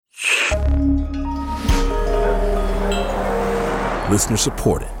Listener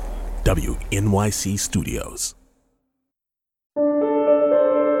supported. WNYC Studios.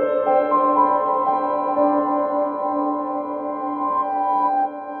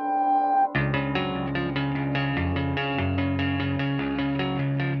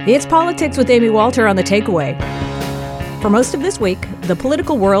 It's Politics with Amy Walter on The Takeaway. For most of this week, the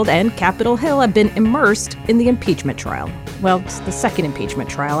political world and Capitol Hill have been immersed in the impeachment trial. Well, it's the second impeachment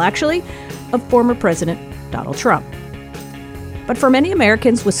trial, actually, of former President Donald Trump. But for many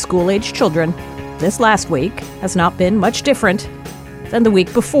Americans with school-aged children, this last week has not been much different than the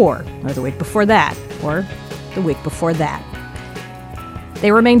week before, or the week before that, or the week before that.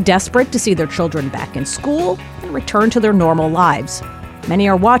 They remain desperate to see their children back in school and return to their normal lives. Many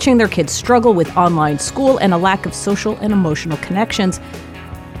are watching their kids struggle with online school and a lack of social and emotional connections.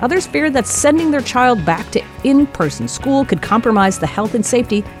 Others fear that sending their child back to in-person school could compromise the health and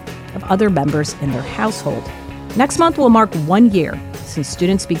safety of other members in their household. Next month will mark 1 year since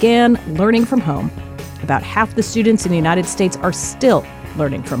students began learning from home. About half the students in the United States are still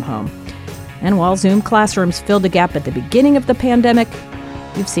learning from home. And while Zoom classrooms filled a gap at the beginning of the pandemic,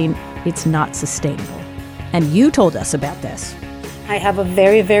 we've seen it's not sustainable. And you told us about this. I have a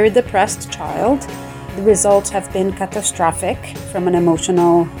very, very depressed child. The results have been catastrophic from an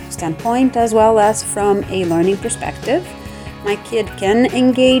emotional standpoint as well as from a learning perspective. My kid can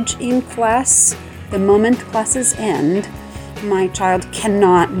engage in class. The moment classes end, my child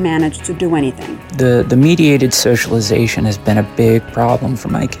cannot manage to do anything. The mediated socialization has been a big problem for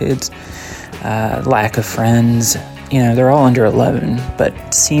my kids. Lack of friends. They're all under 11, but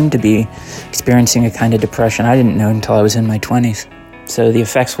seem to be experiencing a kind of depression I didn't know until I was in my 20s. So the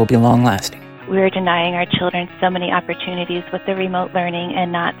effects will be long-lasting. We're denying our children so many opportunities with the remote learning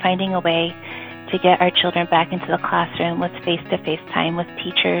and not finding a way to get our children back into the classroom with face-to-face time with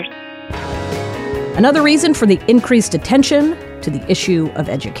teachers. Another reason for the increased attention to the issue of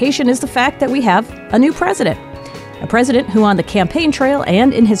education is the fact that we have a new president. A president who on the campaign trail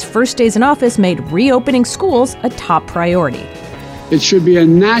and in his first days in office made reopening schools a top priority. It should be a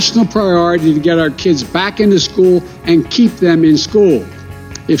national priority to get our kids back into school and keep them in school.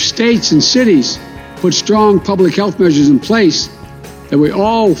 If states and cities put strong public health measures in place that we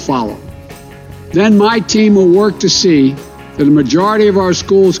all follow, then my team will work to see that a majority of our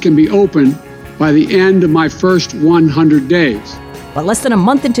schools can be open by the end of my first 100 days. But less than a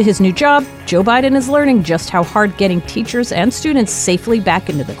month into his new job, Joe Biden is learning just how hard getting teachers and students safely back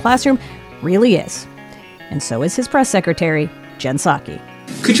into the classroom really is. And so is his press secretary, Jen Psaki.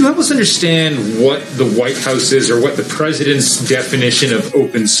 Could you help us understand what the White House is or what the president's definition of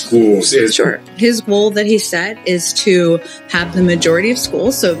open schools is? Sure. His goal that he set is to have the majority of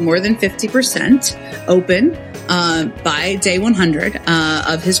schools, so more than 50%, open by day 100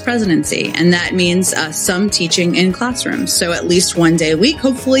 of his presidency. And that means some teaching in classrooms. So at least 1 day a week.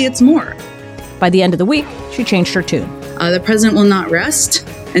 Hopefully it's more. By the end of the week, she changed her tune. The president will not rest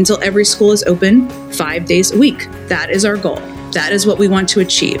until every school is open 5 days a week. That is our goal. That is what we want to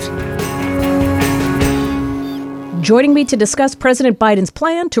achieve. Joining me to discuss President Biden's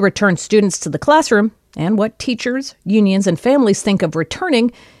plan to return students to the classroom and what teachers, unions, and families think of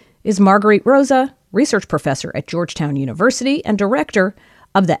returning is Marguerite Rosa, research professor at Georgetown University and director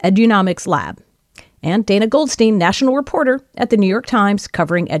of the Edunomics Lab, and Dana Goldstein, national reporter at the New York Times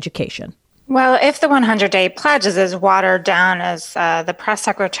covering education. Well, if the 100-day pledge is as watered down as the press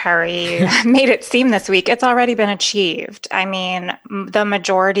secretary made it seem this week, it's already been achieved. I mean, the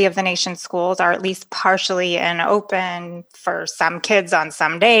majority of the nation's schools are at least partially and open for some kids on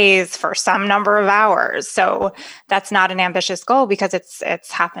some days for some number of hours. So that's not an ambitious goal because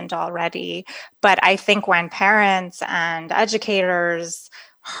it's happened already. But I think when parents and educators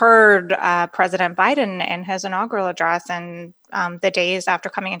heard President Biden in his inaugural address and the days after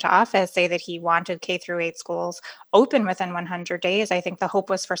coming into office say that he wanted K-8 schools open within 100 days, I think the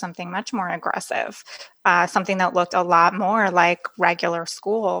hope was for something much more aggressive, something that looked a lot more like regular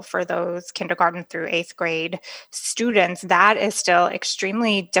school for those kindergarten through 8th grade students. That is still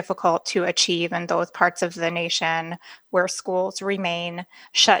extremely difficult to achieve in those parts of the nation where schools remain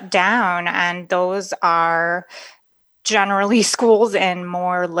shut down. And those are generally schools in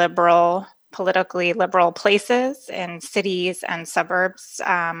more liberal, politically liberal places in cities and suburbs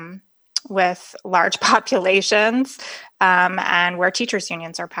with large populations and where teachers'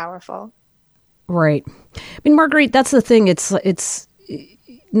 unions are powerful. Right. I mean, Marguerite, that's the thing. It's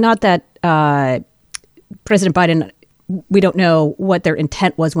not that President Biden, we don't know what their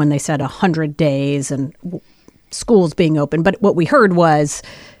intent was when they said 100 days and schools being open. But what we heard was,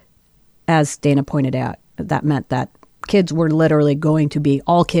 as Dana pointed out, that meant that kids were literally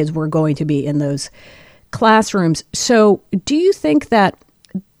all kids were going to be in those classrooms. So do you think that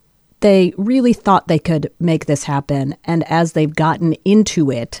they really thought they could make this happen, and as they've gotten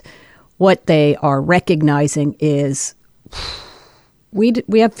into it, what they are recognizing is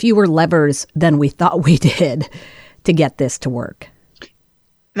we have fewer levers than we thought we did to get this to work?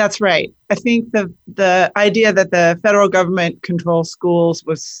 That's right. I think the idea that the federal government controls schools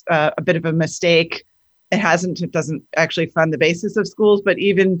was a bit of a mistake. It doesn't actually fund the basis of schools, but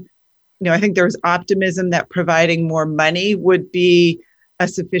even, I think there was optimism that providing more money would be a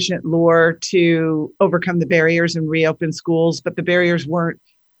sufficient lure to overcome the barriers and reopen schools, but the barriers weren't,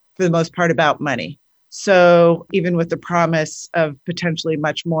 for the most part, about money. So even with the promise of potentially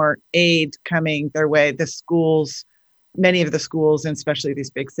much more aid coming their way, many of the schools, and especially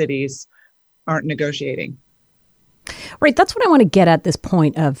these big cities, aren't negotiating. Right. That's what I want to get at this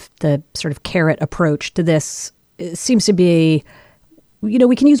point of the sort of carrot approach to this. It seems to be,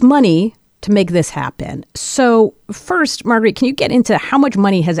 we can use money to make this happen. So first, Marguerite, can you get into how much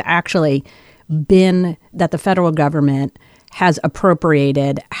money has actually been that the federal government has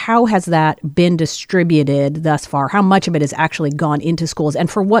appropriated? How has that been distributed thus far? How much of it has actually gone into schools,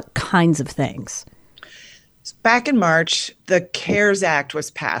 and for what kinds of things? Back in March, the CARES Act was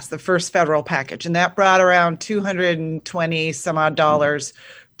passed, the first federal package, and that brought around $220 some odd dollars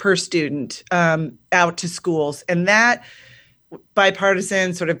per student out to schools. And that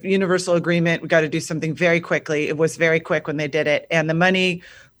bipartisan sort of universal agreement, we got to do something very quickly. It was very quick when they did it. And the money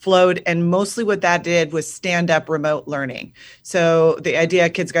flowed. And mostly what that did was stand up remote learning. So the idea,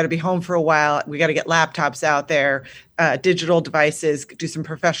 kids got to be home for a while. We got to get laptops out there, digital devices, do some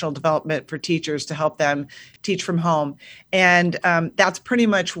professional development for teachers to help them teach from home. And that's pretty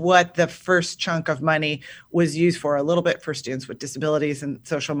much what the first chunk of money was used for, a little bit for students with disabilities and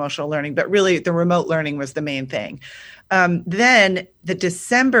social emotional learning, but really the remote learning was the main thing. Then the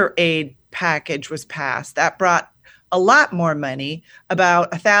December aid package was passed. That brought a lot more money, about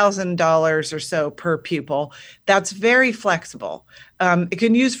 $1,000 or so per pupil. That's very flexible. It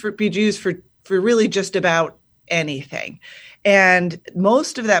can be used for really just about anything. And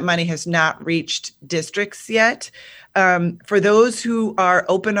most of that money has not reached districts yet. For those who are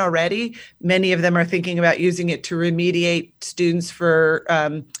open already, many of them are thinking about using it to remediate students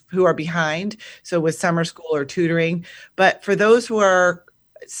who are behind, so with summer school or tutoring. But for those who are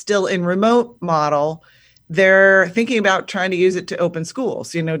still in remote model, they're thinking about trying to use it to open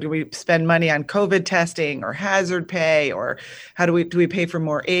schools. Do we spend money on COVID testing or hazard pay, or how do we pay for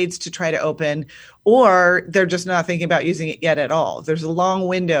more aids to try to open? Or they're just not thinking about using it yet at all. There's a long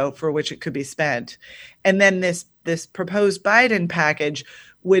window for which it could be spent. And then this proposed Biden package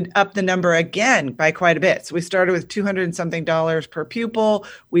would up the number again by quite a bit. So we started with $200 and something per pupil.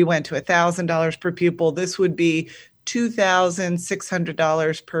 We went to $1,000 per pupil. This would be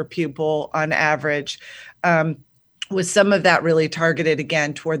 $2,600 per pupil on average, with some of that really targeted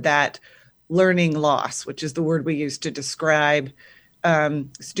again toward that learning loss, which is the word we use to describe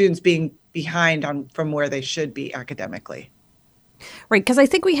students being behind from where they should be academically. Right, because I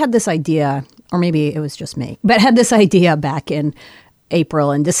think we had this idea, or maybe it was just me, but had this idea back in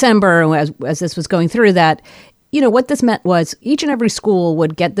April and December as this was going through that, what this meant was each and every school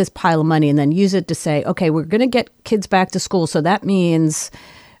would get this pile of money and then use it to say, okay, we're going to get kids back to school. So that means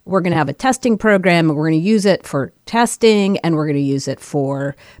we're going to have a testing program, and we're going to use it for testing, and we're going to use it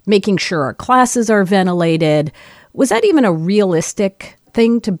for making sure our classes are ventilated. Was that even a realistic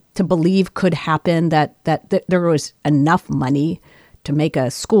thing to believe could happen, that there was enough money to make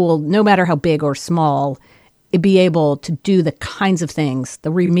a school, no matter how big or small, be able to do the kinds of things,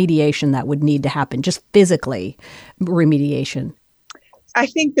 the remediation that would need to happen, just physically remediation? I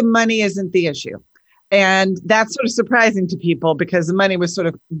think the money isn't the issue. And that's sort of surprising to people because the money was sort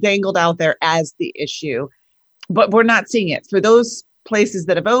of dangled out there as the issue, but we're not seeing it. For those places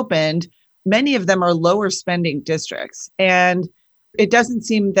that have opened, many of them are lower spending districts. And it doesn't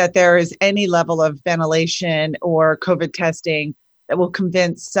seem that there is any level of ventilation or COVID testing that will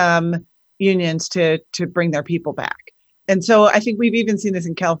convince some unions to bring their people back. And so I think we've even seen this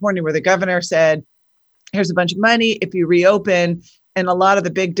in California where the governor said, here's a bunch of money if you reopen. And a lot of the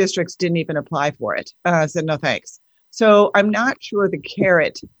big districts didn't even apply for it, said no thanks. So I'm not sure the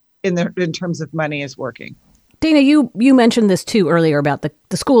carrot in terms of money is working. Dana, you mentioned this too earlier about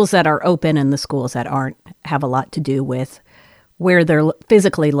the schools that are open and the schools that aren't have a lot to do with where they're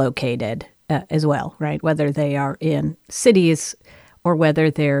physically located as well, right? Whether they are in cities or whether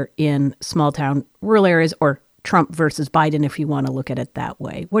they're in small town rural areas, or Trump versus Biden, if you want to look at it that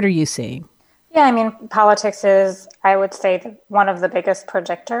way. What are you seeing? Yeah, politics is, I would say, one of the biggest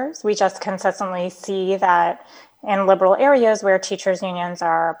predictors. We just consistently see that in liberal areas where teachers' unions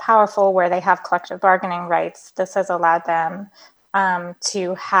are powerful, where they have collective bargaining rights, this has allowed them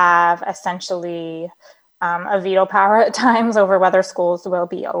to have essentially a veto power at times over whether schools will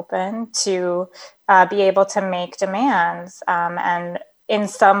be open, to be able to make demands. And in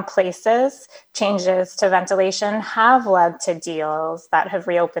some places, changes to ventilation have led to deals that have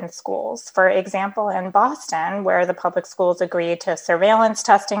reopened schools. For example, in Boston, where the public schools agreed to surveillance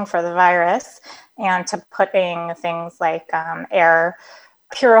testing for the virus and to putting things like air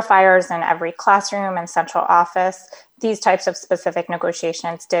purifiers in every classroom and central office, these types of specific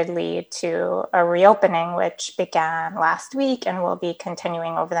negotiations did lead to a reopening, which began last week and will be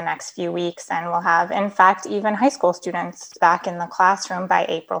continuing over the next few weeks. And will have, in fact, even high school students back in the classroom by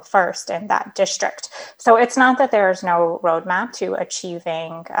April 1st in that district. So it's not that there is no roadmap to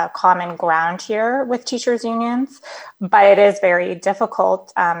achieving common ground here with teachers' unions, but it is very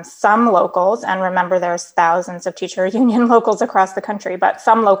difficult. Some locals, and remember there's thousands of teacher union locals across the country, but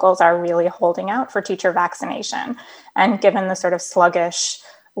some locals are really holding out for teacher vaccination. And given the sort of sluggish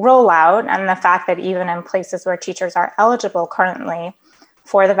rollout and the fact that even in places where teachers are eligible currently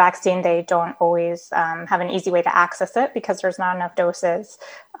for the vaccine, they don't always have an easy way to access it because there's not enough doses,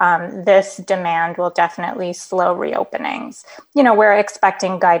 this demand will definitely slow reopenings. You know, we're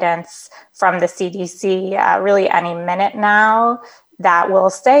expecting guidance from the CDC really any minute now that will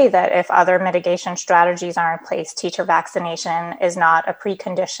say that if other mitigation strategies are in place, teacher vaccination is not a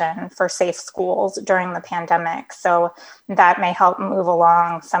precondition for safe schools during the pandemic. So that may help move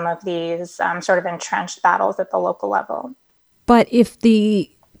along some of these sort of entrenched battles at the local level. But if the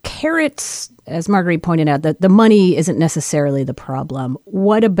carrots, as Marguerite pointed out, that the money isn't necessarily the problem,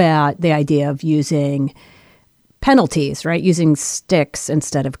 what about the idea of using penalties, right? Using sticks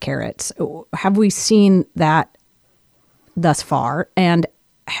instead of carrots? Have we seen that thus far, and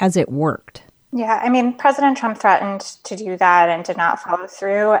has it worked? Yeah, I mean, President Trump threatened to do that and did not follow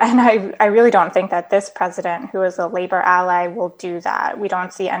through. And I really don't think that this president, who is a labor ally, will do that. We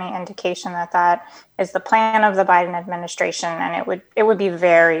don't see any indication that that is the plan of the Biden administration. And it would be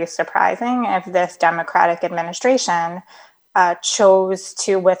very surprising if this Democratic administration chose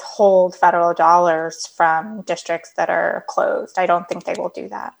to withhold federal dollars from districts that are closed. I don't think they will do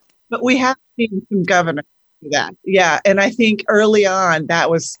that. But we have seen some governors do that. Yeah. And I think early on, that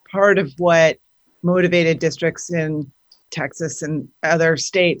was part of what motivated districts in Texas and other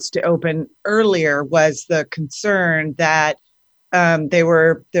states to open earlier, was the concern that there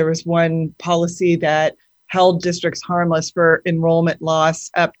was one policy that held districts harmless for enrollment loss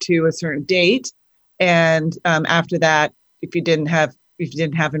up to a certain date. And after that, if you didn't have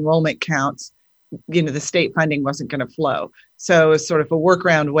enrollment counts, you know, the state funding wasn't going to flow. So it's sort of a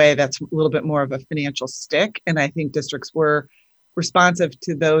workaround way that's a little bit more of a financial stick. And I think districts were responsive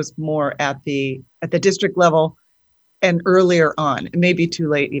to those more at the district level and earlier on. It may be too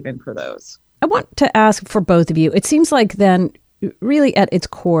late even for those. I want to ask for both of you. It seems like then really at its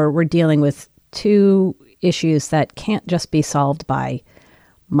core, we're dealing with two issues that can't just be solved by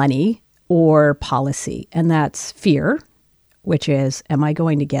money or policy. And that's fear, which is, am I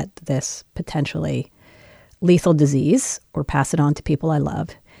going to get this potentially lethal disease or pass it on to people I love?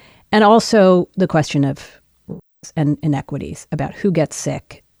 And also the question of and inequities about who gets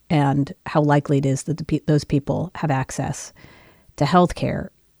sick and how likely it is that those people have access to healthcare.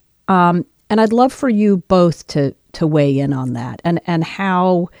 And I'd love for you both to weigh in on that and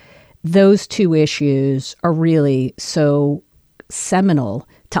how those two issues are really so seminal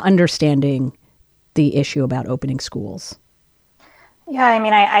to understanding the issue about opening schools. Yeah, I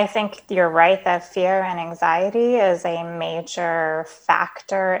mean, I think you're right that fear and anxiety is a major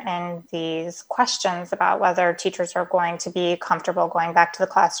factor in these questions about whether teachers are going to be comfortable going back to the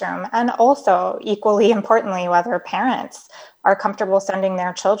classroom, and also, equally importantly, whether parents are comfortable sending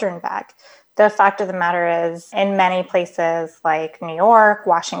their children back. The fact of the matter is, in many places like New York,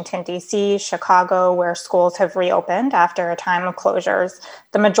 Washington, D.C., Chicago, where schools have reopened after a time of closures,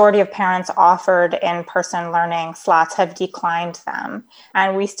 the majority of parents offered in-person learning slots have declined them.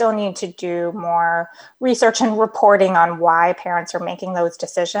 And we still need to do more research and reporting on why parents are making those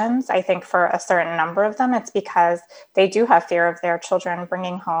decisions. I think for a certain number of them, it's because they do have fear of their children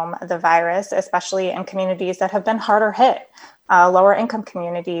bringing home the virus, especially in communities that have been harder hit. Lower income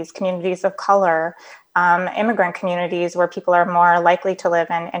communities, communities of color, immigrant communities where people are more likely to live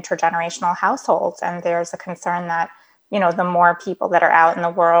in intergenerational households. And there's a concern that, you know, the more people that are out in the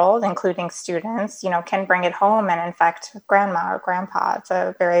world, including students, you know, can bring it home and infect grandma or grandpa. It's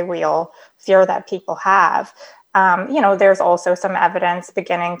a very real fear that people have. There's also some evidence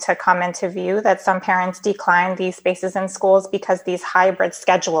beginning to come into view that some parents decline these spaces in schools because these hybrid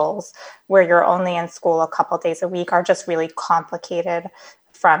schedules where you're only in school a couple days a week are just really complicated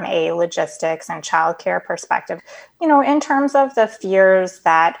from a logistics and childcare perspective. In terms of the fears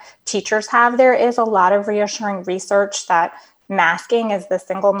that teachers have, there is a lot of reassuring research that masking is the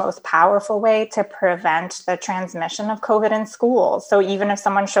single most powerful way to prevent the transmission of COVID in schools. So even if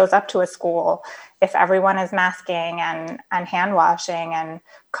someone shows up to a school, if everyone is masking and hand washing and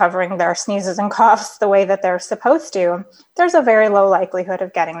covering their sneezes and coughs the way that they're supposed to, there's a very low likelihood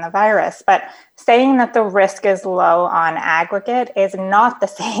of getting the virus. But saying that the risk is low on aggregate is not the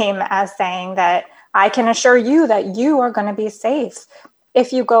same as saying that I can assure you that you are going to be safe.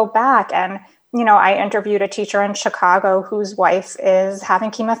 If you go back and I interviewed a teacher in Chicago whose wife is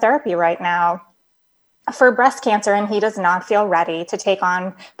having chemotherapy right now for breast cancer, and he does not feel ready to take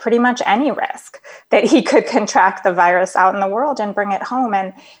on pretty much any risk that he could contract the virus out in the world and bring it home.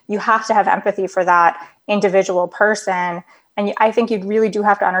 And you have to have empathy for that individual person. And I think you really do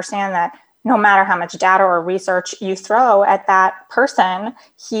have to understand that no matter how much data or research you throw at that person,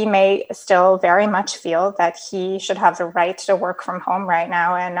 he may still very much feel that he should have the right to work from home right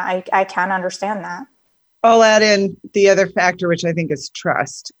now. And I can understand that. I'll add in the other factor, which I think is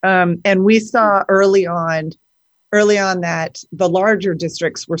trust. And we saw early on that the larger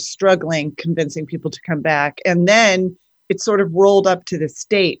districts were struggling convincing people to come back. And then it sort of rolled up to the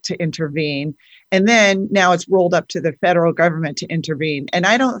state to intervene. And then now it's rolled up to the federal government to intervene. And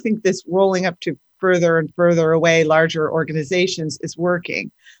I don't think this rolling up to further and further away larger organizations is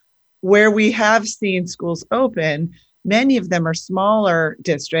working. Where we have seen schools open, many of them are smaller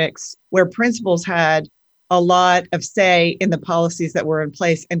districts where principals had a lot of say in the policies that were in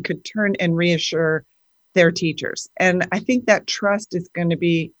place and could turn and reassure their teachers. And I think that trust is going to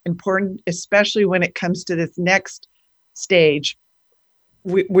be important, especially when it comes to this next stage.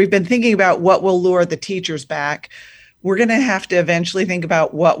 We've been thinking about what will lure the teachers back. We're going to have to eventually think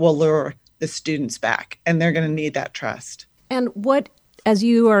about what will lure the students back, and they're going to need that trust. And what, as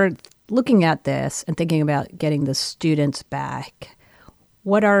you are looking at this and thinking about getting the students back,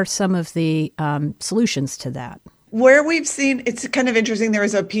 what are some of the solutions to that? Where we've seen, it's kind of interesting, there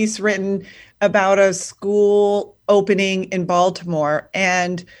was a piece written about a school opening in Baltimore,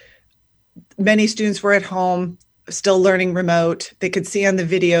 and many students were at home still learning remote. They could see on the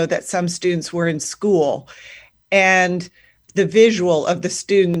video that some students were in school, and the visual of the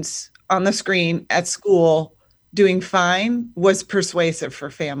students on the screen at school doing fine was persuasive for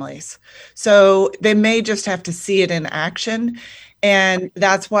families. So they may just have to see it in action. And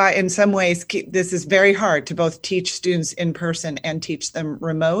that's why, in some ways, this is very hard to both teach students in person and teach them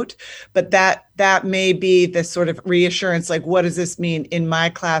remote. But that may be the sort of reassurance, like, what does this mean in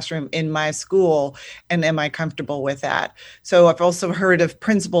my classroom, in my school? And am I comfortable with that? So I've also heard of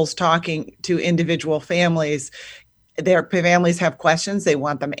principals talking to individual families. Their families have questions, they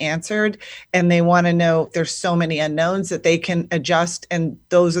want them answered, and they want to know there's so many unknowns that they can adjust, and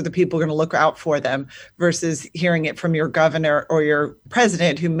those are the people going to look out for them versus hearing it from your governor or your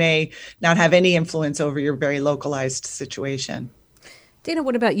president, who may not have any influence over your very localized situation. Dana,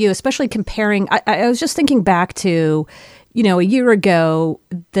 what about you? Especially comparing, I was just thinking back to, a year ago,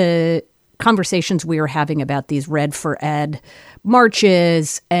 the conversations we were having about these Red for Ed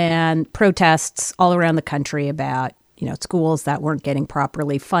marches and protests all around the country about schools that weren't getting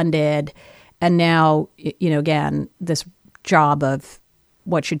properly funded. And now, again, this job of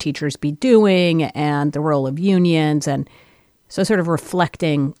what should teachers be doing and the role of unions. And so sort of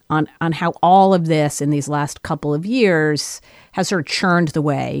reflecting on how all of this in these last couple of years has sort of churned the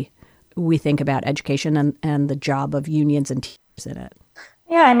way we think about education and the job of unions and teachers in it.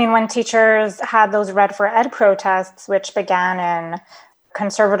 Yeah, I mean, when teachers had those Red for Ed protests, which began in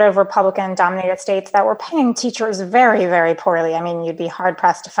conservative Republican-dominated states that were paying teachers very, very poorly. I mean, you'd be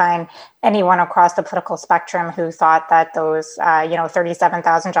hard-pressed to find anyone across the political spectrum who thought that those,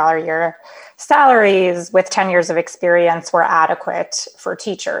 $37,000 a year salaries with 10 years of experience were adequate for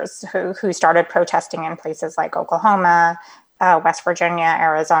teachers who started protesting in places like Oklahoma, West Virginia,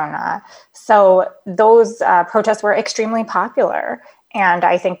 Arizona. So those protests were extremely popular. And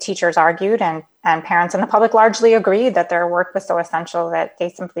I think teachers argued and parents and the public largely agreed that their work was so essential that they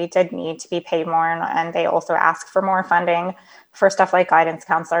simply did need to be paid more. And they also asked for more funding for stuff like guidance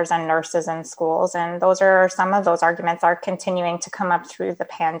counselors and nurses in schools. And some of those arguments are continuing to come up through the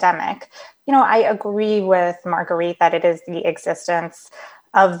pandemic. I agree with Marguerite that it is the existence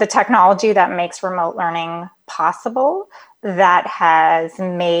of the technology that makes remote learning possible that has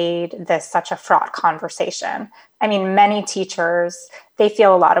made this such a fraught conversation. I mean, many teachers, they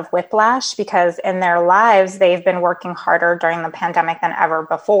feel a lot of whiplash because in their lives, they've been working harder during the pandemic than ever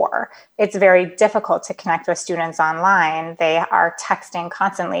before. It's very difficult to connect with students online. They are texting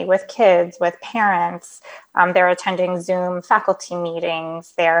constantly with kids, with parents. They're attending Zoom faculty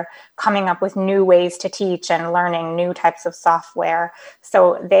meetings. They're coming up with new ways to teach and learning new types of software.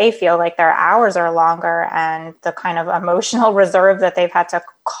 So they feel like their hours are longer, and the kind of emotional reserve that they've had to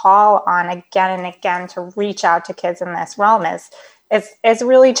call on again and again to reach out to kids in this realm is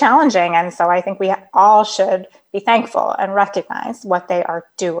really challenging. And so I think we all should be thankful and recognize what they are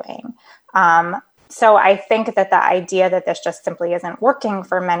doing. So I think that the idea that this just simply isn't working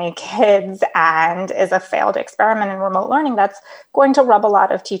for many kids and is a failed experiment in remote learning, that's going to rub a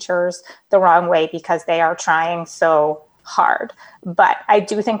lot of teachers the wrong way because they are trying so hard. But I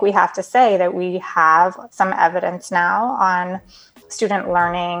do think we have to say that we have some evidence now on student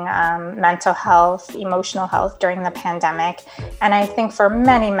learning, mental health, emotional health during the pandemic. And I think for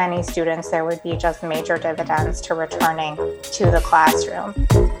many, many students, there would be just major dividends to returning to the classroom.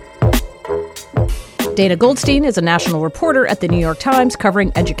 Dana Goldstein is a national reporter at the New York Times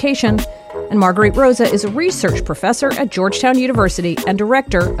covering education, and Marguerite Rosa is a research professor at Georgetown University and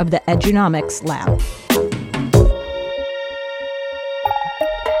director of the Edunomics Lab.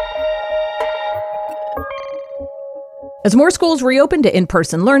 As more schools reopen to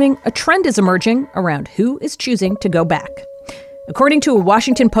in-person learning, a trend is emerging around who is choosing to go back. According to a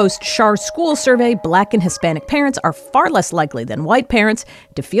Washington Post Schar School survey, Black and Hispanic parents are far less likely than white parents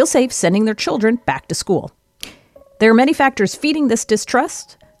to feel safe sending their children back to school. There are many factors feeding this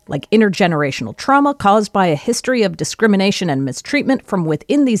distrust, like intergenerational trauma caused by a history of discrimination and mistreatment from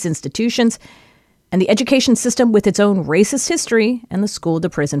within these institutions, and the education system with its own racist history, and the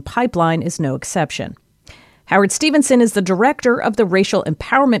school-to-prison pipeline is no exception. Howard Stevenson is the director of the Racial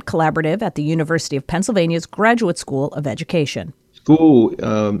Empowerment Collaborative at the University of Pennsylvania's Graduate School of Education. School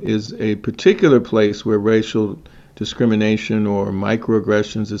is a particular place where racial discrimination or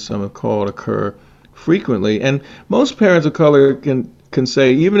microaggressions, as some have called, occur frequently. And most parents of color can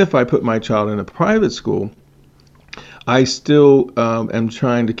say, even if I put my child in a private school, I still am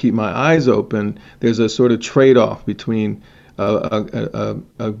trying to keep my eyes open. There's a sort of trade-off between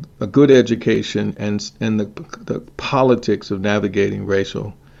a good education and the politics of navigating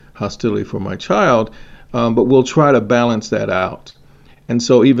racial hostility for my child, but we'll try to balance that out. And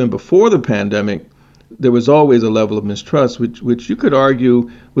so even before the pandemic, there was always a level of mistrust, which you could argue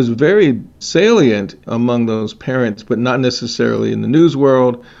was very salient among those parents, but not necessarily in the news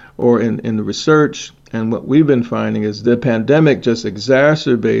world or in the research. And what we've been finding is the pandemic just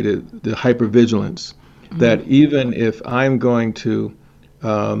exacerbated the hypervigilance. That even if I'm going to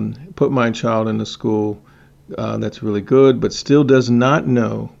put my child in a school that's really good, but still does not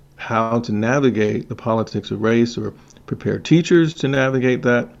know how to navigate the politics of race or prepare teachers to navigate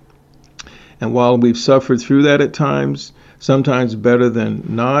that. And while we've suffered through that at times, sometimes better than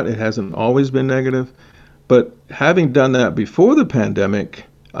not, it hasn't always been negative. But having done that before the pandemic,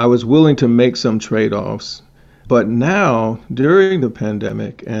 I was willing to make some trade-offs. But now, during the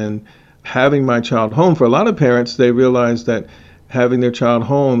pandemic and having my child home, for a lot of parents, they realize that having their child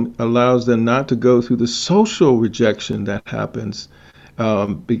home allows them not to go through the social rejection that happens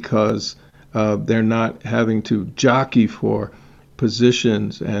because they're not having to jockey for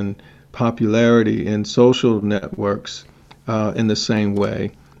positions and popularity in social networks in the same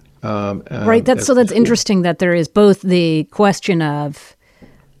way. Right. That's interesting that there is both the question of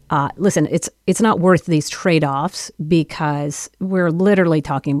listen, it's not worth these trade-offs because we're literally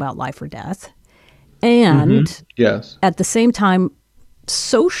talking about life or death. And yes, at the same time,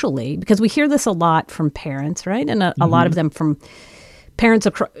 socially, because we hear this a lot from parents, right? And a lot of them from parents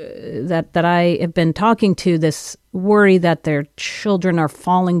that I have been talking to, this worry that their children are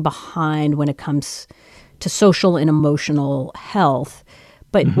falling behind when it comes to social and emotional health.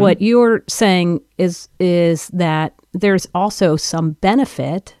 But what you're saying is that there's also some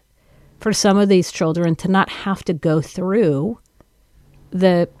benefit for some of these children to not have to go through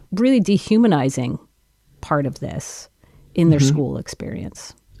the really dehumanizing part of this in their school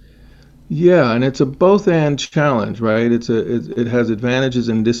experience. Yeah, and it's a both-and challenge, right? It has advantages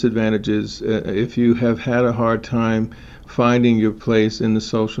and disadvantages. If you have had a hard time finding your place in the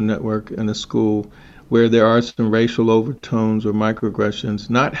social network in a school where there are some racial overtones or microaggressions,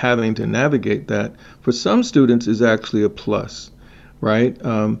 not having to navigate that, for some students is actually a plus, right?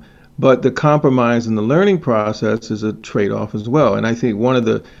 But the compromise in the learning process is a trade-off as well. And I think one of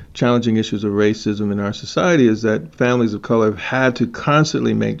the challenging issues of racism in our society is that families of color have had to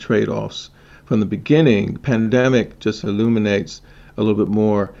constantly make trade-offs from the beginning. Pandemic just illuminates a little bit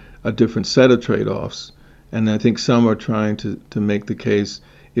more a different set of trade-offs. And I think some are trying to make the case,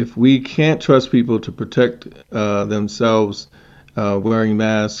 if we can't trust people to protect themselves wearing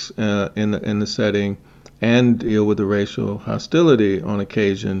masks in the setting and deal with the racial hostility on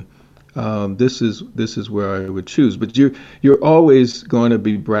occasion, this is where I would choose. But you're always going to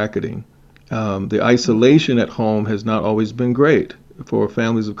be bracketing. The isolation at home has not always been great for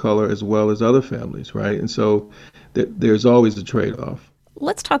families of color as well as other families, right? And so there's always a trade-off.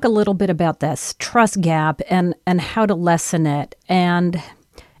 Let's talk a little bit about this trust gap and how to lessen it. And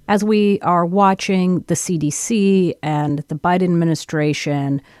as we are watching the CDC and the Biden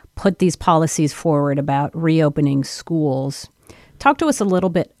administration put these policies forward about reopening schools, talk to us a little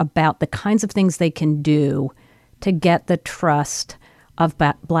bit about the kinds of things they can do to get the trust of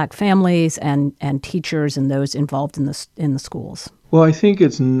Black families and teachers and those involved in the schools. Well, I think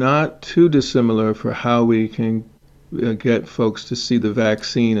it's not too dissimilar for how we can get folks to see the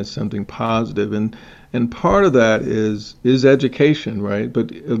vaccine as something positive, and part of that is education, right?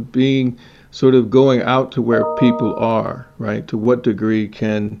 But being sort of going out to where people are, right? To what degree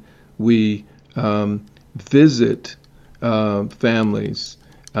can we visit families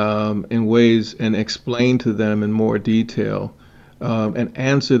in ways and explain to them in more detail and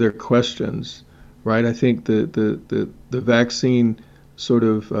answer their questions, right? I think the vaccine sort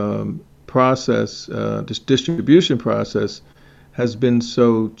of process, this distribution process, has been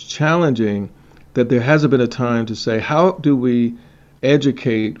so challenging that there hasn't been a time to say, how do we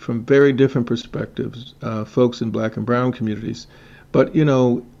educate from very different perspectives, folks in Black and brown communities? But, you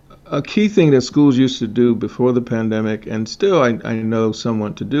know, a key thing that schools used to do before the pandemic, and still I know some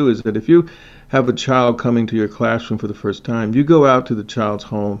want to do, is that if you have a child coming to your classroom for the first time, you go out to the child's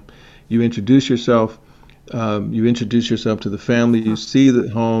home, you introduce yourself to the family, you see the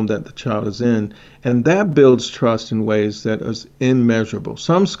home that the child is in, and that builds trust in ways that is immeasurable.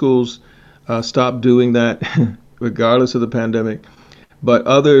 Some schools stopped doing that regardless of the pandemic, but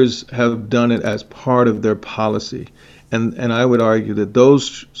others have done it as part of their policy. And I would argue that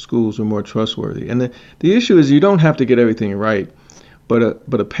those schools are more trustworthy. And the issue is you don't have to get everything right, but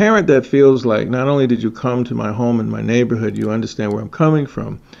a parent that feels like not only did you come to my home and my neighborhood, you understand where I'm coming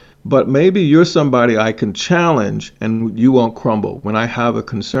from, but maybe you're somebody I can challenge and you won't crumble. When I have a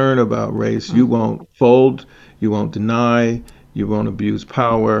concern about race, you won't fold, you won't deny, you won't abuse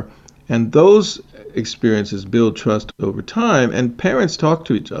power. And those experiences build trust over time, and parents talk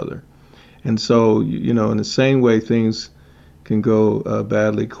to each other. And so, you know, in the same way things can go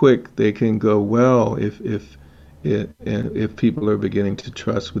badly quick, they can go well if people are beginning to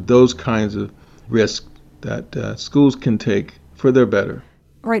trust with those kinds of risks that schools can take for their better.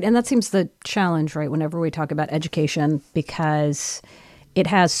 Right, and that seems the challenge, right, whenever we talk about education, because it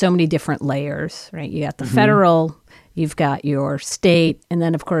has so many different layers, right? You got the federal, you've got your state, and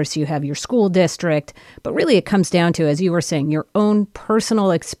then, of course, you have your school district. But really it comes down to, as you were saying, your own personal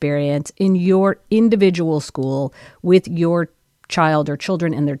experience in your individual school with your child or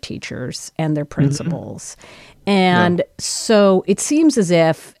children and their teachers and their principals. And so it seems as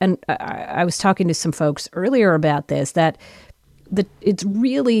if, and I was talking to some folks earlier about this, that it's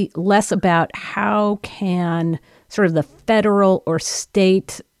really less about how can sort of the federal or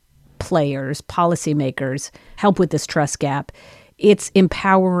state players, policymakers, help with this trust gap. It's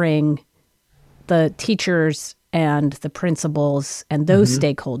empowering the teachers and the principals and those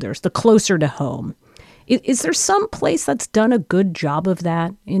stakeholders, the closer to home. Is there some place that's done a good job of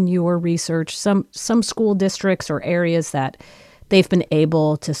that in your research? Some school districts or areas that they've been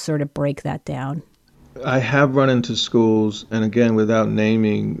able to sort of break that down? I have run into schools, and again, without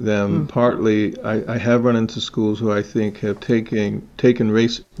naming them, partly I have run into schools who I think have taken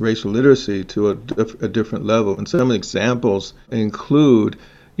racial literacy to a different level. And some examples include,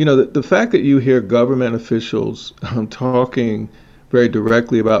 you know, the fact that you hear government officials talking very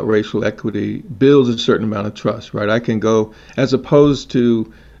directly about racial equity builds a certain amount of trust, right? I can go, as opposed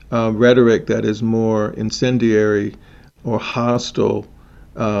to rhetoric that is more incendiary or hostile,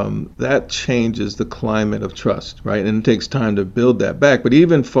 that changes the climate of trust, right? And it takes time to build that back. But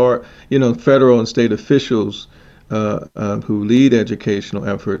even for, you know, federal and state officials who lead educational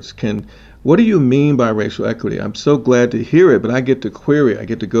efforts what do you mean by racial equity? I'm so glad to hear it, but I get to query, I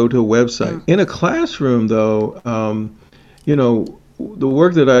get to go to a website. In a classroom, though, you know, the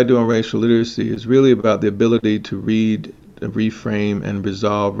work that I do on racial literacy is really about the ability to read, reframe, and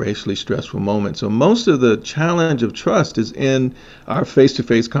resolve racially stressful moments. So most of the challenge of trust is in our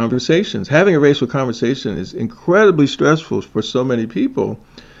face-to-face conversations. Having a racial conversation is incredibly stressful for so many people.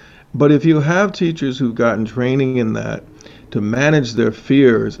 But if you have teachers who've gotten training in that, to manage their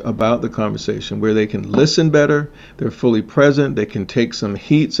fears about the conversation, where they can listen better, they're fully present, they can take some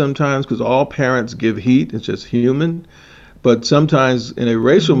heat sometimes, because all parents give heat, it's just human. But sometimes in a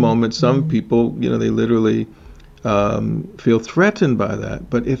racial moment, some people, they literally feel threatened by that.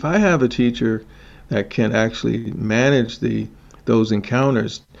 But if I have a teacher that can actually manage those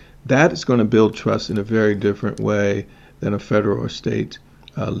encounters, that is going to build trust in a very different way than a federal or state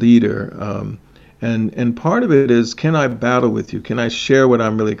leader. And part of it is, can I battle with you? Can I share what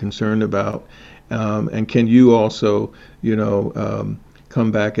I'm really concerned about? And can you also,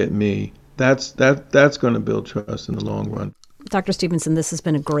 come back at me? That's going to build trust in the long run. Dr. Stevenson, this has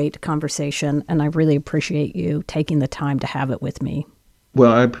been a great conversation, and I really appreciate you taking the time to have it with me.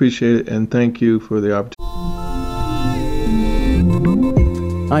 Well, I appreciate it, and thank you for the opportunity.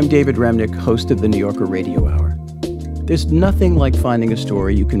 I'm David Remnick, host of the New Yorker Radio Hour. There's nothing like finding a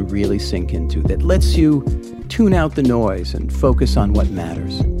story you can really sink into that lets you tune out the noise and focus on what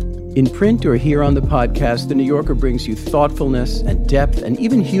matters. In print or here on the podcast, The New Yorker brings you thoughtfulness and depth and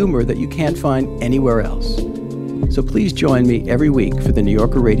even humor that you can't find anywhere else. So please join me every week for the New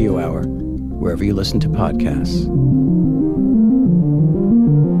Yorker Radio Hour, wherever you listen to podcasts.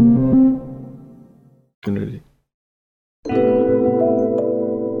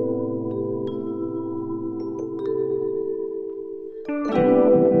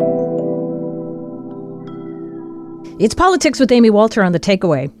 It's Politics with Amy Walter on The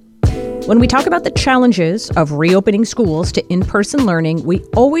Takeaway. When we talk about the challenges of reopening schools to in-person learning, we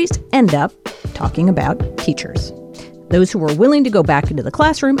always end up talking about teachers. Those who are willing to go back into the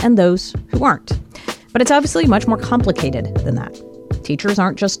classroom and those who aren't. But it's obviously much more complicated than that. Teachers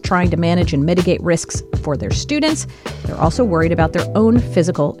aren't just trying to manage and mitigate risks for their students, they're also worried about their own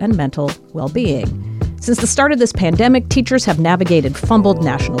physical and mental well-being. Since the start of this pandemic, teachers have navigated fumbled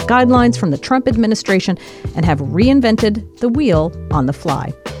national guidelines from the Trump administration and have reinvented the wheel on the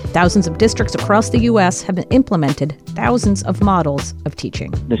fly. Thousands of districts across the U.S. have implemented thousands of models of teaching.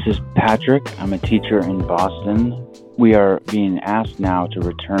 This is Patrick. I'm a teacher in Boston. We are being asked now to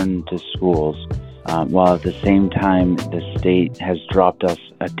return to schools, while at the same time the state has dropped us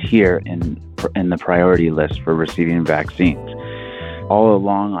a tier in the priority list for receiving vaccines. All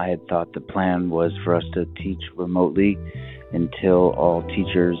along, I had thought the plan was for us to teach remotely until all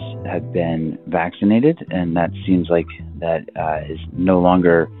teachers had been vaccinated, and that seems like that is no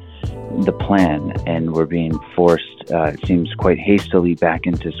longer the plan, and we're being forced, it seems quite hastily, back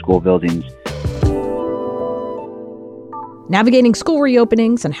into school buildings. Navigating school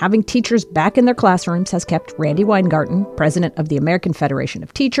reopenings and having teachers back in their classrooms has kept Randi Weingarten, president of the American Federation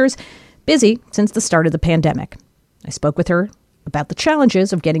of Teachers, busy since the start of the pandemic. I spoke with her about the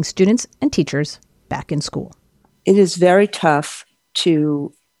challenges of getting students and teachers back in school. It is very tough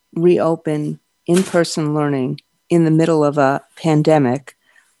to reopen in-person learning in the middle of a pandemic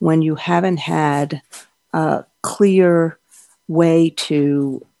when you haven't had a clear way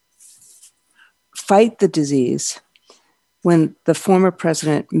to fight the disease, when the former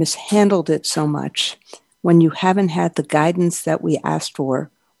president mishandled it so much, when you haven't had the guidance that we asked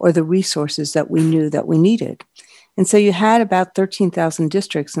for or the resources that we knew that we needed. And so you had about 13,000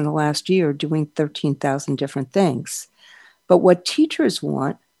 districts in the last year doing 13,000 different things. But what teachers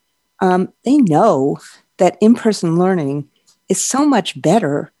want, they know that in-person learning is so much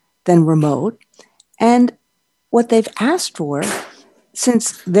better than remote. And what they've asked for,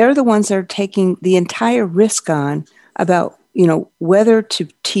 since they're the ones that are taking the entire risk on about, whether to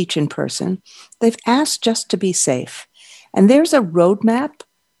teach in person, they've asked just to be safe. And there's a roadmap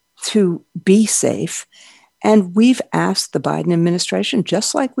to be safe. And we've asked the Biden administration,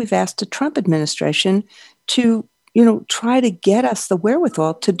 just like we've asked the Trump administration, to, try to get us the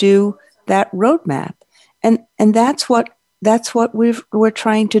wherewithal to do that roadmap. And that's what we're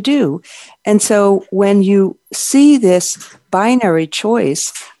trying to do. And so when you see this binary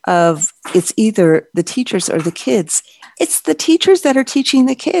choice of it's either the teachers or the kids, it's the teachers that are teaching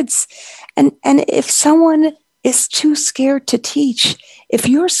the kids. And if someone is too scared to teach, if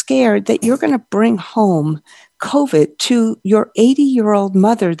you're scared that you're going to bring home COVID to your 80-year-old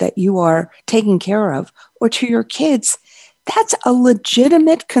mother that you are taking care of, or to your kids, that's a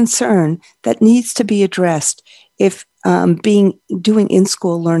legitimate concern that needs to be addressed if doing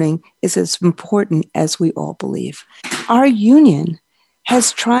in-school learning is as important as we all believe. Our union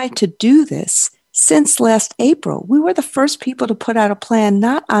has tried to do this since last April. We were the first people to put out a plan,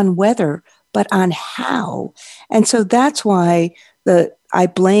 not on whether, but on how. And so that's why I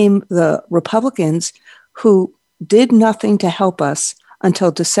blame the Republicans who did nothing to help us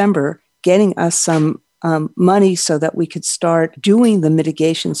until December, getting us some money so that we could start doing the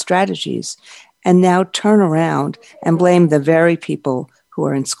mitigation strategies, and now turn around and blame the very people who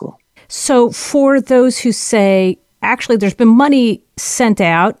are in school. So for those who say, actually, there's been money sent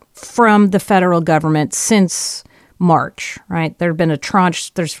out from the federal government since March, right? There have been a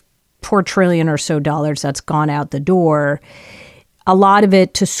tranche, there's $4 trillion or so that's gone out the door, a lot of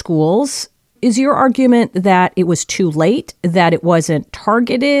it to schools. Is your argument that it was too late, that it wasn't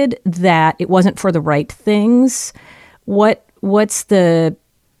targeted, that it wasn't for the right things? What's the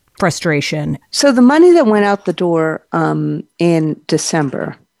frustration? So the money that went out the door in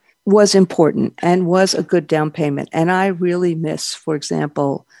December was important and was a good down payment. And I really miss, for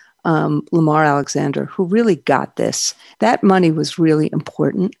example, Lamar Alexander, who really got this. That money was really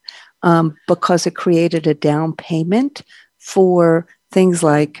important because it created a down payment for things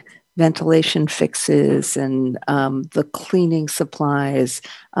like ventilation fixes and the cleaning supplies,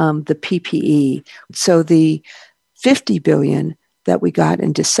 the PPE. So the $50 billion that we got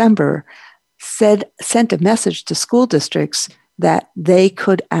in December sent a message to school districts that they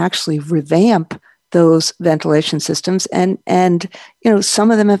could actually revamp those ventilation systems. And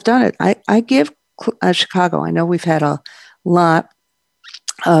some of them have done it. I give Chicago, I know we've had a lot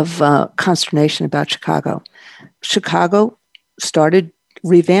of consternation about Chicago. Chicago started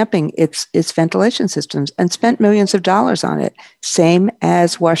revamping its ventilation systems and spent millions of dollars on it. Same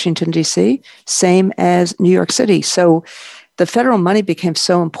as Washington, D.C., same as New York City. So the federal money became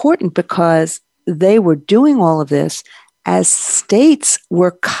so important because they were doing all of this as states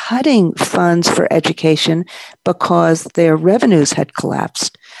were cutting funds for education because their revenues had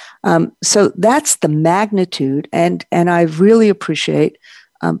collapsed. So that's the magnitude. And I really appreciate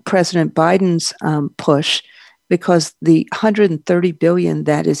President Biden's push, because the $130 billion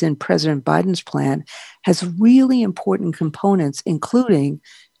that is in President Biden's plan has really important components, including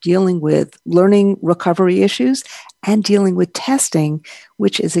dealing with learning recovery issues and dealing with testing,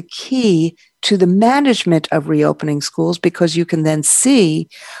 which is a key to the management of reopening schools, because you can then see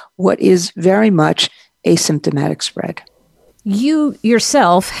what is very much asymptomatic spread. You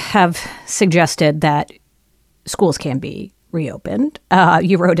yourself have suggested that schools can be reopened.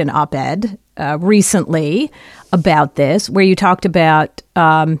 You wrote an op-ed recently about this, where you talked about,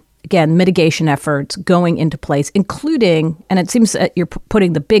 again, mitigation efforts going into place, including, and it seems that you're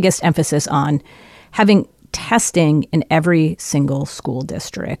putting the biggest emphasis on having testing in every single school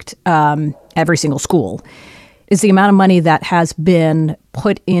district, every single school. Is the amount of money that has been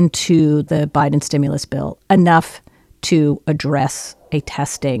put into the Biden stimulus bill enough to address a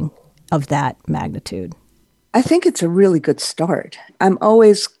testing of that magnitude? I think it's a really good start. I'm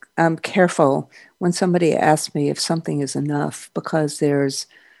always careful when somebody asks me if something is enough, because there's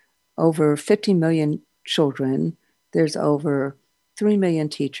over 50 million children, there's over 3 million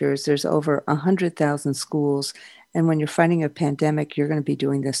teachers, there's over 100,000 schools. And when you're fighting a pandemic, you're going to be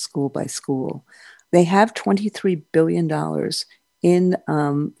doing this school by school. They have $23 billion in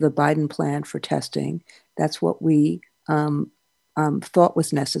the Biden plan for testing. That's what we thought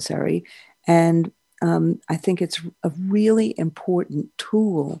was necessary. And I think it's a really important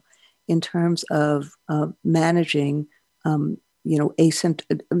tool in terms of managing, seeing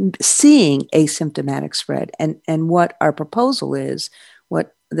asymptomatic spread. And what our proposal is,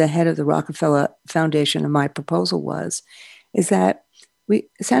 what the head of the Rockefeller Foundation and my proposal was, is that we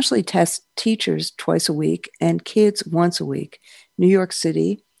essentially test teachers twice a week and kids once a week. New York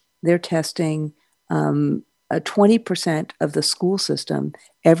City, they're testing 20% of the school system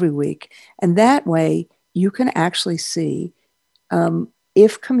every week. And that way you can actually see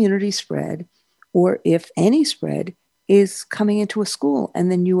if community spread or if any spread is coming into a school.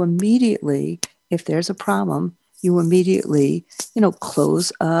 And then you immediately, if there's a problem, you immediately,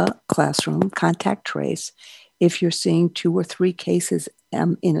 close a classroom, contact trace. If you're seeing 2 or 3 cases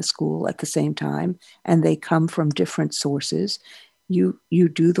in a school at the same time, and they come from different sources, you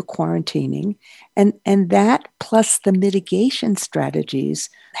do the quarantining. And that plus the mitigation strategies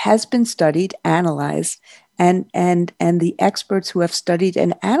has been studied, analyzed, and the experts who have studied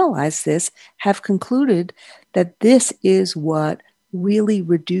and analyzed this have concluded that this is what really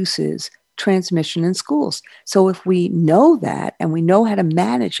reduces transmission in schools. So if we know that, and we know how to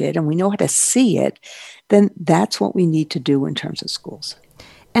manage it, and we know how to see it, then that's what we need to do in terms of schools.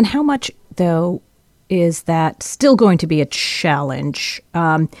 And how much, though, is that still going to be a challenge,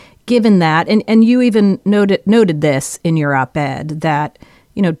 given that, and you even noted this in your op-ed, that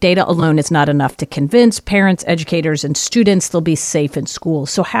data alone is not enough to convince parents, educators, and students they'll be safe in school.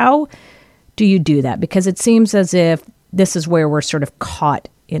 So how do you do that? Because it seems as if this is where we're sort of caught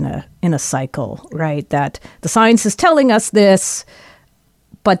in a cycle, right? That the science is telling us this,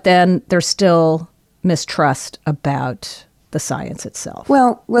 but then there's still mistrust about the science itself?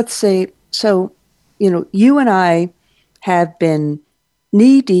 Well, let's say, so, you and I have been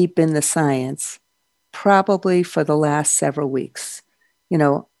knee-deep in the science probably for the last several weeks.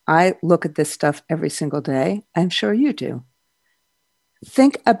 I look at this stuff every single day. I'm sure you do.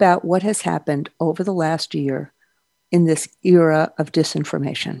 Think about what has happened over the last year in this era of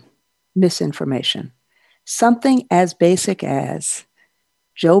disinformation, misinformation. Something as basic as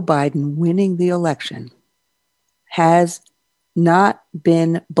Joe Biden winning the election has not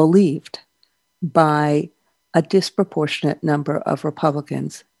been believed by a disproportionate number of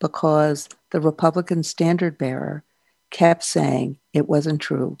Republicans because the Republican standard bearer kept saying it wasn't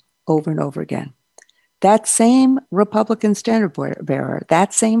true over and over again. That same Republican standard bearer,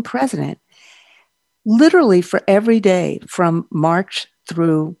 that same president, literally for every day from March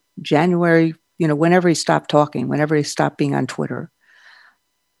through January, whenever he stopped talking, whenever he stopped being on Twitter,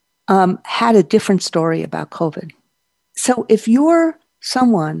 had a different story about COVID. So if you're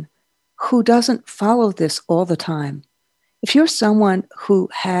someone who doesn't follow this all the time, if you're someone who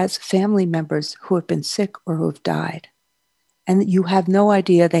has family members who have been sick or who have died, and you have no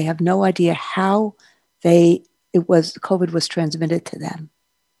idea, they have no idea how COVID was transmitted to them,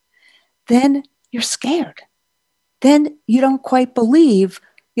 then you're scared. Then you don't quite believe,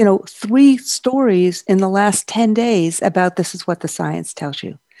 3 stories in the last 10 days about this is what the science tells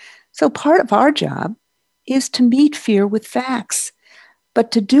you. So part of our job is to meet fear with facts,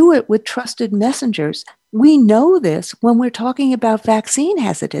 but to do it with trusted messengers. We know this when we're talking about vaccine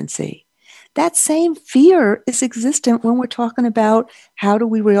hesitancy. That same fear is existent when we're talking about how do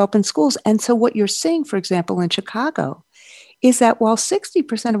we reopen schools. And so what you're seeing, for example, in Chicago, is that while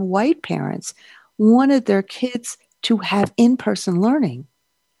 60% of white parents wanted their kids to have in-person learning,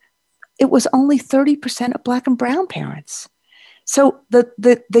 it was only 30% of Black and brown parents. So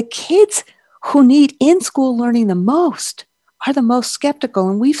the kids who need in-school learning the most are the most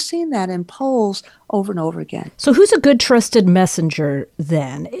skeptical. And we've seen that in polls over and over again. So who's a good trusted messenger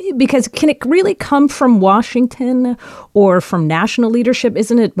then? Because can it really come from Washington or from national leadership?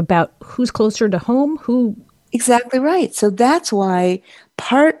 Isn't it about who's closer to home? Exactly right. So that's why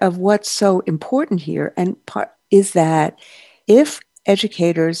part of what's so important here is that if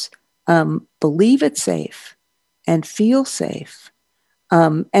educators believe it's safe and feel safe,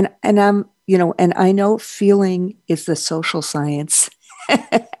 and I know feeling is the social science,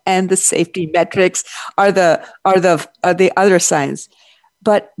 and the safety metrics are the other science.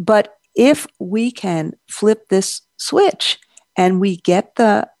 But if we can flip this switch and we get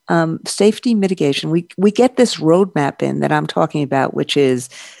the safety mitigation, we get this roadmap in that I'm talking about, which is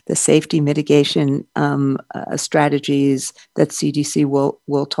the safety mitigation strategies that CDC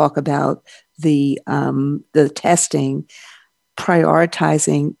will talk about, the testing,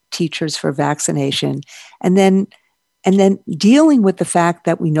 prioritizing teachers for vaccination, and then dealing with the fact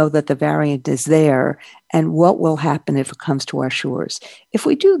that we know that the variant is there and what will happen if it comes to our shores. If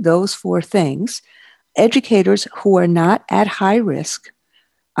we do those 4 things, educators who are not at high risk,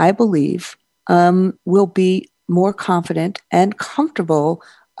 I believe, will be more confident and comfortable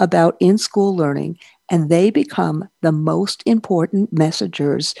about in-school learning, and they become the most important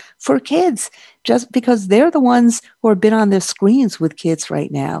messengers for kids, just because they're the ones who have been on their screens with kids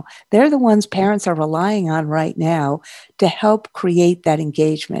right now. They're the ones parents are relying on right now to help create that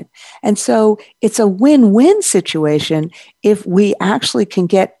engagement. And so it's a win-win situation if we actually can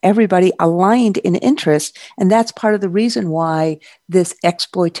get everybody aligned in interest. And that's part of the reason why this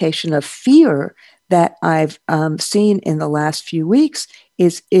exploitation of fear that I've seen in the last few weeks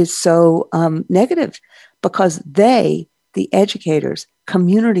is so negative, because the educators,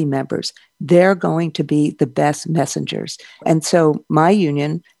 community members, they're going to be the best messengers. And so my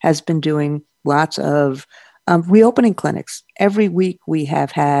union has been doing lots of reopening clinics. Every week we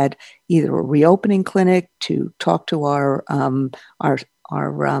have had either a reopening clinic to talk to our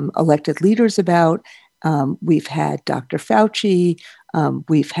elected leaders about. We've had Dr. Fauci.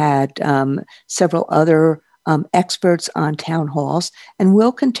 We've had several other experts on town halls, and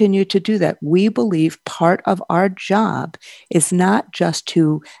we'll continue to do that. We believe part of our job is not just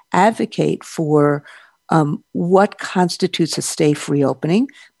to advocate for what constitutes a safe reopening,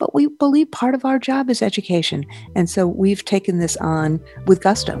 but we believe part of our job is education. And so we've taken this on with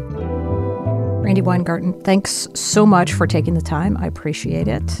gusto. Randi Weingarten, thanks so much for taking the time. I appreciate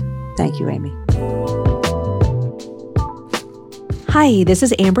it. Thank you, Amy. Hi, this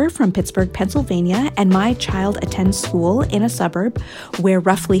is Amber from Pittsburgh, Pennsylvania, and my child attends school in a suburb where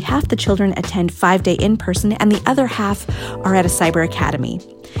roughly half the children attend 5-day in-person and the other half are at a cyber academy.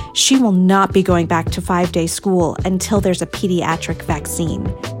 She will not be going back to 5-day school until there's a pediatric vaccine.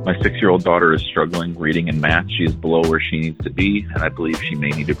 My 6-year-old daughter is struggling reading and math. She is below where she needs to be, and I believe she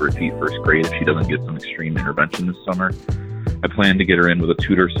may need to repeat first grade if she doesn't get some extreme intervention this summer. I plan to get her in with a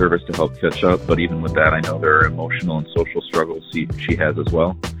tutor service to help catch up, but even with that, I know there are emotional and social struggles she has as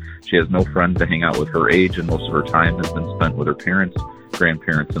well. She has no friends to hang out with her age, and most of her time has been spent with her parents,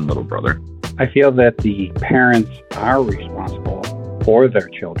 grandparents, and little brother. I feel that the parents are responsible for their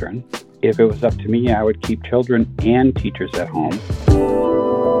children. If it was up to me, I would keep children and teachers at home.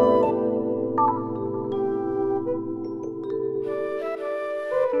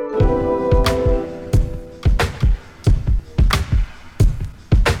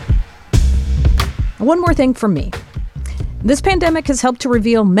 One more thing from me. This pandemic has helped to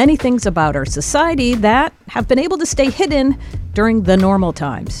reveal many things about our society that have been able to stay hidden during the normal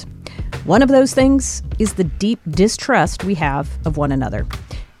times. One of those things is the deep distrust we have of one another.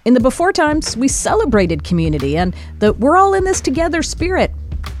 In the before times, we celebrated community and the we're all in this together spirit.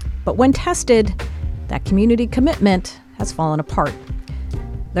 But when tested, that community commitment has fallen apart.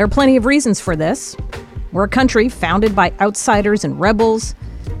 There are plenty of reasons for this. We're a country founded by outsiders and rebels.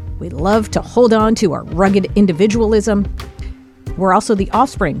 We love to hold on to our rugged individualism. We're also the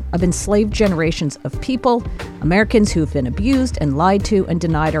offspring of enslaved generations of people, Americans who have been abused and lied to and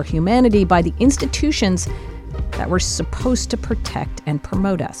denied our humanity by the institutions that were supposed to protect and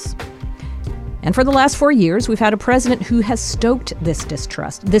promote us. And for the last 4 years, we've had a president who has stoked this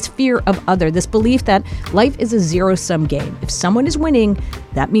distrust, this fear of other, this belief that life is a zero-sum game. If someone is winning,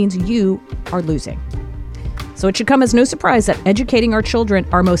 that means you are losing. So it should come as no surprise that educating our children,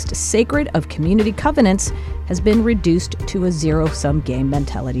 our most sacred of community covenants, has been reduced to a zero-sum game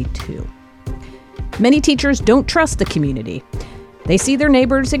mentality too. Many teachers don't trust the community. They see their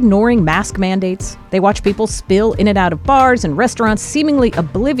neighbors ignoring mask mandates. They watch people spill in and out of bars and restaurants, seemingly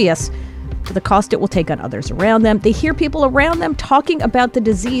oblivious to the cost it will take on others around them. They hear people around them talking about the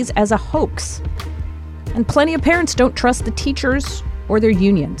disease as a hoax. And plenty of parents don't trust the teachers or their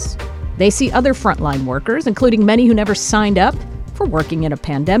unions. They see other frontline workers, including many who never signed up for working in a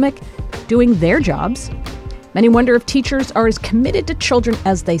pandemic, doing their jobs. Many wonder if teachers are as committed to children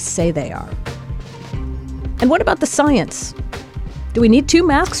as they say they are. And what about the science? Do we need 2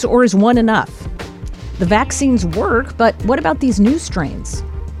 masks or is 1 enough? The vaccines work, but what about these new strains?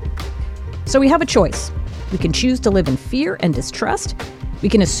 So we have a choice. We can choose to live in fear and distrust. We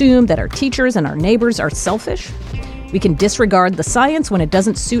can assume that our teachers and our neighbors are selfish. We can disregard the science when it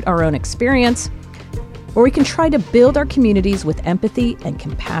doesn't suit our own experience, or we can try to build our communities with empathy and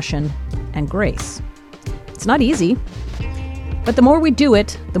compassion and grace. It's not easy, but the more we do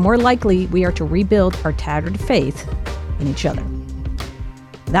it, the more likely we are to rebuild our tattered faith in each other.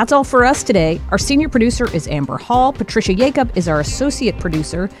 That's all for us today. Our senior producer is Amber Hall. Patricia Jacob is our associate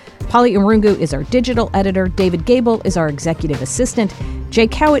producer. Polly Irungu is our digital editor. David Gable is our executive assistant. Jay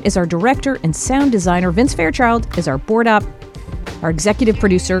Cowett is our director and sound designer. Vince Fairchild is our board op. Our executive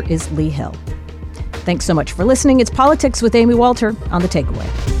producer is Lee Hill. Thanks so much for listening. It's Politics with Amy Walter on The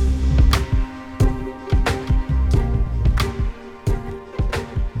Takeaway.